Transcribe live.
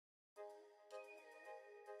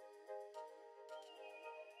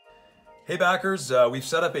Hey backers, we've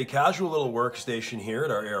set up a casual little workstation here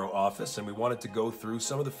at our Aero office, and we wanted to go through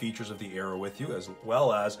some of the features of the Aero with you, as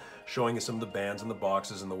well as showing you some of the bands and the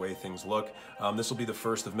boxes and the way things look. This will be the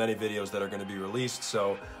first of many videos that are going to be released,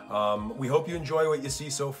 so we hope you enjoy what you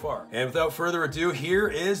see so far. And without further ado, here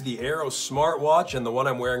is the Aero Smartwatch, and the one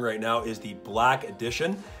I'm wearing right now is the Black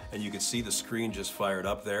Edition. And you can see the screen just fired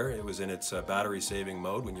up there. It was in its battery saving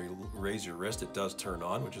mode. When you raise your wrist, it does turn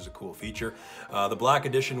on, which is a cool feature. The Black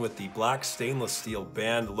Edition with the black stainless steel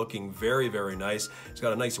band looking very, very nice. It's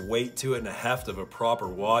got a nice weight to it and a heft of a proper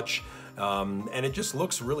watch. And it just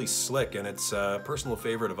looks really slick, and it's a personal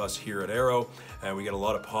favorite of us here at Aero, and we get a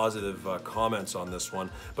lot of positive comments on this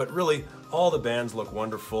one. But really, all the bands look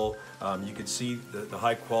wonderful. You can see the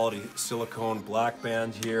high quality silicone black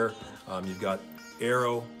band here. You've got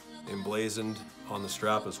Aero emblazoned on the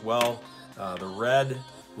strap as well. The red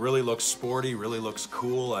really looks sporty, really looks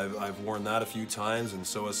cool. I've worn that a few times, and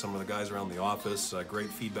so has some of the guys around the office. Great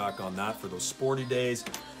feedback on that for those sporty days.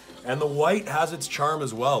 And the white has its charm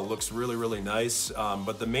as well. Looks really, really nice.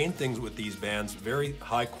 But the main things with these bands, very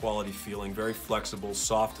high quality feeling, very flexible,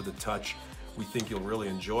 soft to the touch. We think you'll really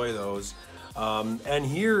enjoy those. And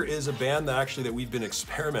here is a band that we've been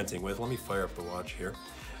experimenting with. Let me fire up the watch here.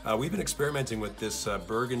 We've been experimenting with this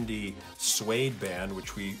burgundy suede band,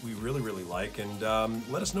 which we really, really like, and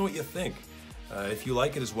let us know what you think. If you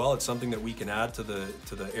like it as well, it's something that we can add to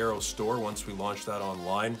the Aero store once we launch that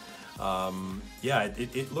online. Yeah,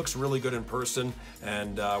 it looks really good in person,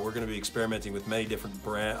 and we're going to be experimenting with many different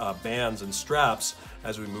bands and straps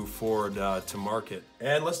as we move forward to market.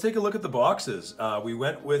 And let's take a look at the boxes. We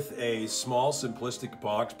went with a small, simplistic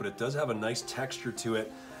box, but it does have a nice texture to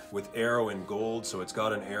it, with Aero in gold, so it's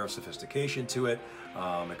got an air of sophistication to it,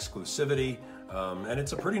 exclusivity, and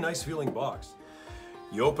it's a pretty nice feeling box.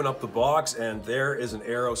 You open up the box, and there is an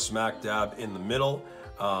Aero smack dab in the middle,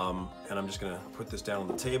 and I'm just gonna put this down on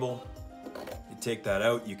the table. You take that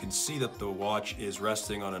out, you can see that the watch is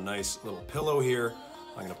resting on a nice little pillow here.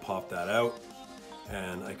 I'm gonna pop that out,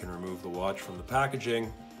 and I can remove the watch from the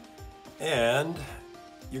packaging, and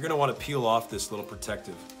you're gonna wanna peel off this little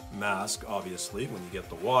protective mask, obviously, when you get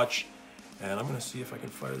the watch. And I'm gonna see if I can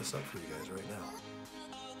fire this up for you guys right now.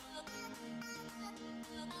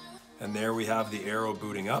 And there we have the Aero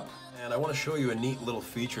booting up. And I wanna show you a neat little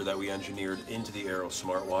feature that we engineered into the Aero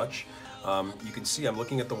smartwatch. You can see I'm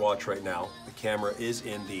looking at the watch right now. The camera is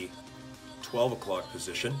in the 12 o'clock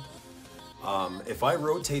position. If I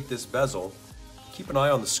rotate this bezel, keep an eye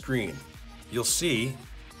on the screen, you'll see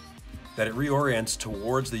that it reorients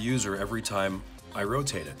towards the user every time I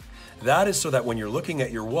rotate it. That is so that when you're looking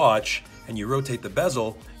at your watch and you rotate the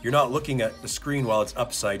bezel, you're not looking at the screen while it's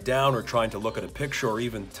upside down or trying to look at a picture or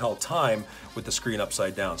even tell time with the screen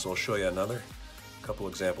upside down. So I'll show you another couple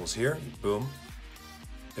examples here. Boom.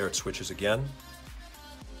 There it switches again.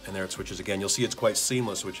 And there it switches again. You'll see it's quite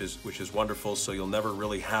seamless, which is wonderful, so you'll never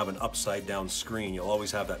really have an upside down screen. You'll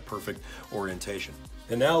always have that perfect orientation.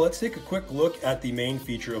 And now let's take a quick look at the main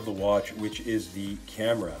feature of the watch, which is the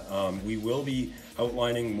camera. We will be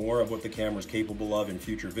outlining more of what the camera is capable of in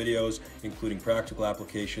future videos, including practical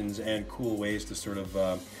applications and cool ways to sort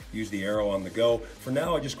of use the Aero on the go. For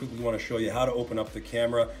now, I just quickly want to show you how to open up the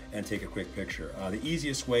camera and take a quick picture. The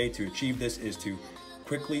easiest way to achieve this is to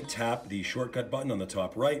quickly tap the shortcut button on the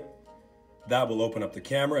top right. That will open up the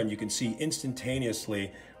camera, and you can see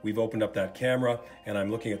instantaneously we've opened up that camera, and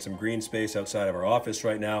I'm looking at some green space outside of our office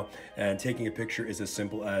right now, and taking a picture is as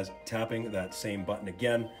simple as tapping that same button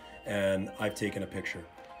again, and I've taken a picture.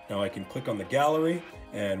 Now I can click on the gallery,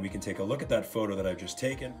 and we can take a look at that photo that I've just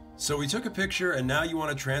taken. So we took a picture, and now you want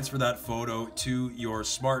to transfer that photo to your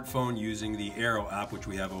smartphone using the Aero app, which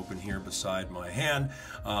we have open here beside my hand.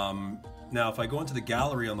 Now, if I go into the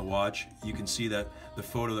gallery on the watch, you can see that the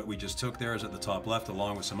photo that we just took there is at the top left,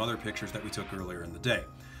 along with some other pictures that we took earlier in the day.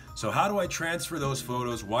 So how do I transfer those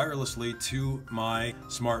photos wirelessly to my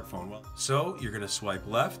smartphone? Well, so you're gonna swipe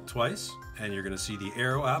left twice, and you're gonna see the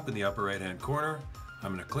Aero app in the upper right-hand corner.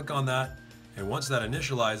 I'm gonna click on that, and once that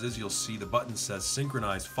initializes, you'll see the button says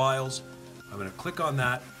Synchronize Files. I'm gonna click on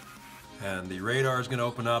that, and the radar is gonna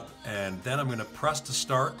open up, and then I'm gonna press to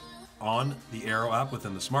start on the Aero app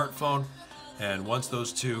within the smartphone, and once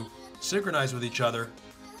those two synchronize with each other,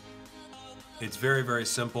 it's very, very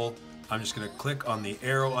simple. I'm just going to click on the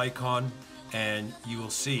Aero icon, and you will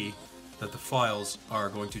see that the files are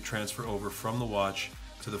going to transfer over from the watch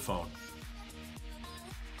to the phone.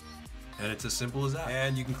 And it's as simple as that.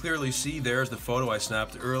 And you can clearly see there's the photo I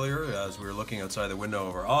snapped earlier as we were looking outside the window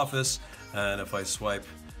of our office, and if I swipe,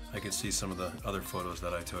 I can see some of the other photos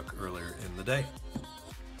that I took earlier in the day.